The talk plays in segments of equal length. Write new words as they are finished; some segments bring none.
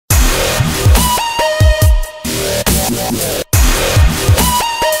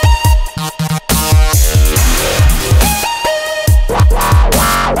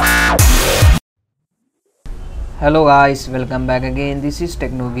Hello guys, welcome back again. This is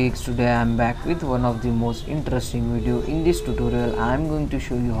TechnoGeeks. Today I am back with one of the most interesting video. In this tutorial I am going to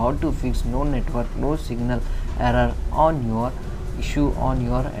show you how to fix no network, no signal error on your issue on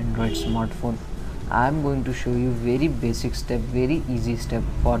your Android smartphone. I am going to show you very basic step, very easy step.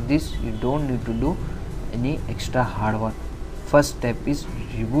 For this you don't need to do any extra hard work. First step is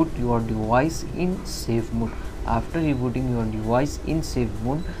reboot your device in safe mode. After rebooting your device in safe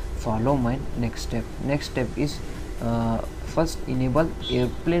mode, follow my next step. Next step is first enable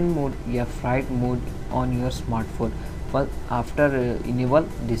airplane mode या flight mode on your smartphone. But after enable,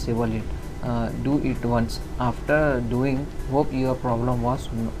 disable it. Do it once. After doing, hope your problem was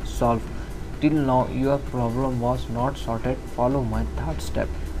solved. Till now your problem was not sorted. Follow my third step.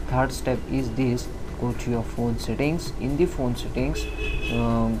 Third step is this: go to your phone settings. In the phone settings,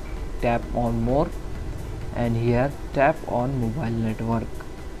 tap on more, and here tap on mobile network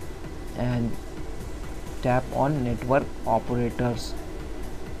and tap on network operators,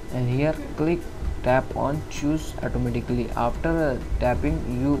 and here click tap on choose automatically. After tapping,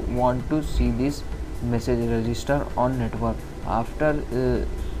 you want to see this message register on network. After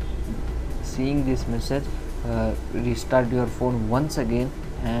seeing this message, restart your phone once again,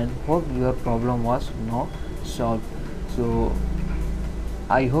 and hope your problem was now solved. So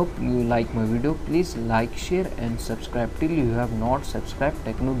I hope you like my video. Please like, share and subscribe. Till you have not subscribed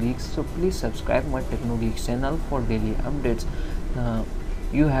TechnoGeeks, so please subscribe my TechnoGeeks channel for daily updates.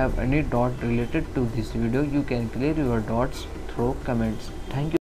 You have any doubt related to this video, you can clear your doubts through comments. Thank you.